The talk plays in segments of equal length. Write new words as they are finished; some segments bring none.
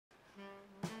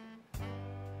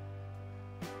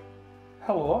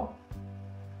Hello.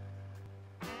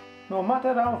 No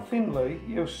matter how thinly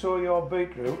you sow your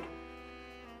beetroot,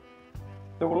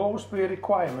 there will always be a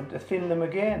requirement to thin them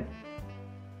again.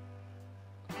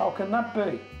 How can that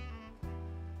be?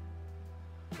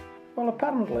 Well,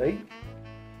 apparently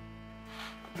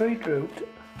beetroot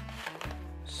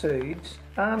seeds,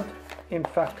 and in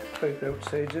fact beetroot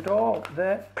seeds at all,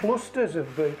 they're clusters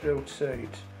of beetroot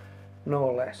seeds,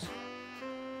 no less.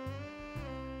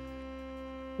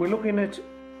 We're looking at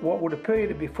what would appear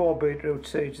to be 4 beetroot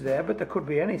seeds there, but there could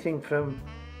be anything from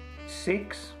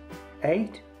 6,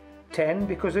 8, 10,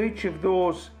 because each of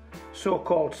those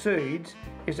so-called seeds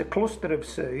is a cluster of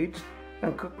seeds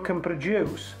and can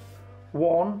produce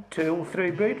 1, 2,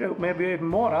 3 beetroot, maybe even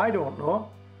more, I don't know.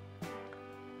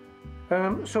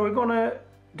 So we're going to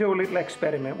do a little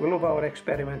experiment. We love our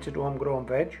experiments at Homegrown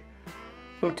Veg.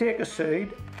 We'll take a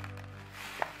seed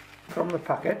from the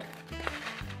packet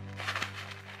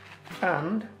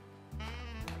and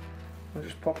I'll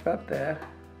just pop that there.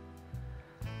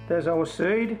 There's our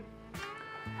seed.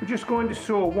 We're just going to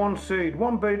sow one seed,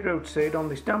 one beetroot seed, on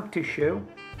this damp tissue,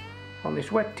 on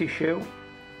this wet tissue,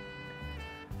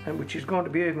 and which is going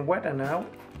to be even wetter now.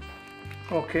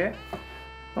 Okay,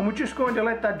 and we're just going to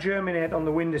let that germinate on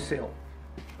the windowsill.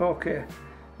 Okay,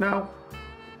 now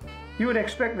you would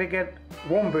expect to get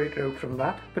 1 beetroot from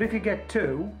that, but if you get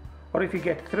 2 or if you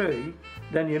get 3,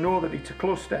 then you know that it's a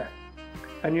cluster.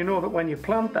 And you know that when you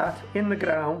plant that in the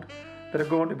ground, there are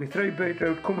going to be 3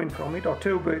 beetroot coming from it, or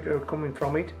 2 beetroot coming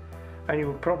from it, and you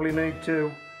will probably need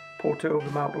to pull 2 of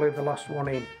them out and leave the last one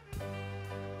in.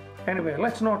 Anyway,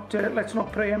 let's not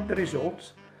preempt the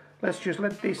results. Let's just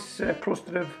let this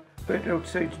cluster of beetroot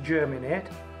seeds germinate.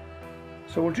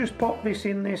 So we'll just pop this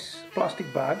in this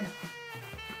plastic bag.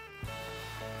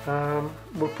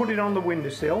 We'll put it on the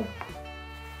windowsill,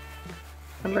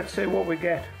 and let's see what we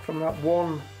get from that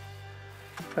one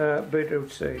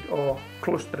beetroot seed, or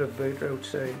cluster of beetroot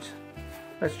seeds.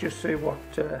 Let's just see what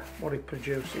it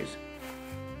produces.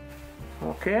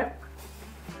 Okay,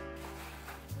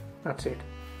 that's it.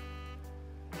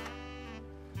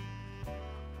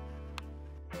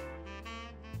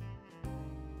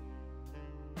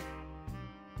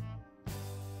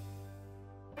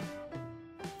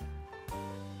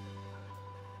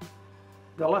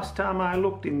 The last time I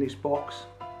looked in this box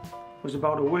was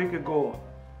about a week ago.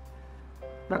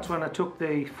 That's when I took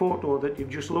the photo that you've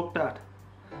just looked at,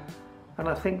 and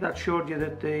I think that showed you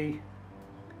that the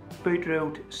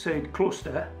beetroot seed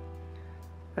cluster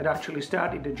had actually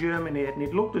started to germinate, and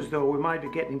it looked as though we might be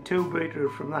getting 2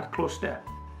 beetroot from that cluster.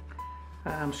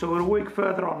 So we're a week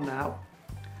further on now,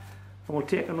 and we'll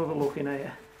take another look in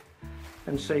here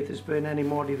and see if there's been any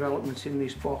more developments in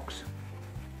this box.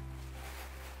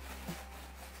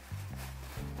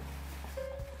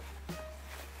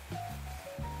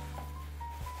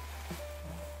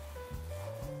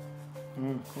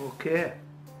 Okay.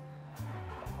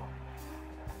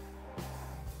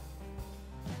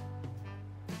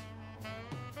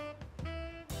 I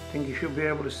think you should be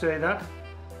able to see that.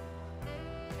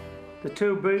 The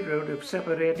 2 beetroot have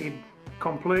separated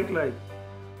completely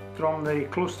from the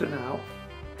cluster now.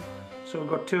 So we've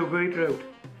got 2 beetroot.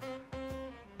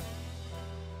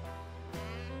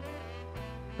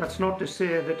 That's not to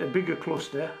say that a bigger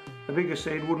cluster, a bigger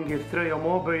seed, wouldn't give 3 or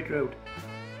more beetroot.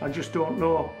 I just don't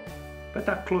know. But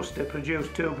that cluster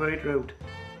produced 2 beetroot.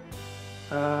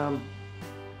 The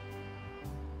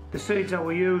seeds that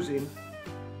we're using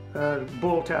are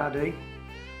bolt-hardy,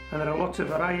 and there are lots of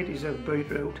varieties of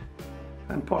beetroot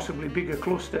and possibly bigger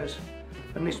clusters,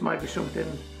 and this might be something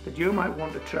that you might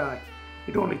want to try.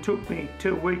 It only took me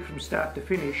 2 weeks from start to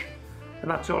finish, and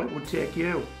that's all it would take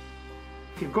you.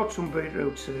 If you've got some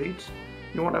beetroot seeds,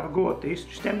 you want to have a go at this,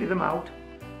 just empty them out,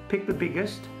 pick the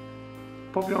biggest,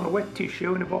 pop it on a wet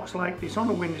tissue in a box like this on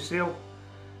the windowsill,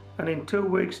 and in 2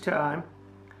 weeks time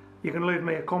you can leave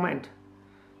me a comment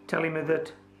telling me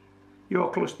that your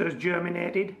cluster has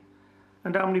germinated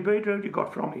and how many beetroot you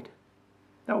got from it.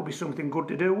 That would be something good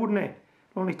to do, wouldn't it?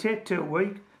 It'll only take 2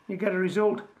 weeks, you get a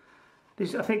result.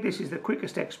 I think this is the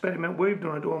quickest experiment we've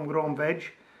done at Homegrown Veg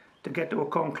to get to a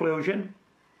conclusion,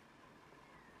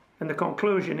 and the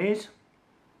conclusion is,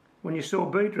 when you sow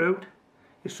beetroot,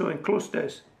 you're sowing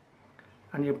clusters,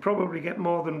 and you'll probably get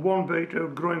more than 1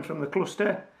 beetroot growing from the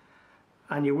cluster,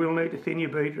 and you will need to thin your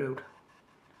beetroot.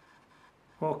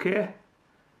 Okay,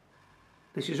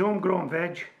 this is Homegrown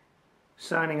Veg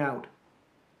signing out.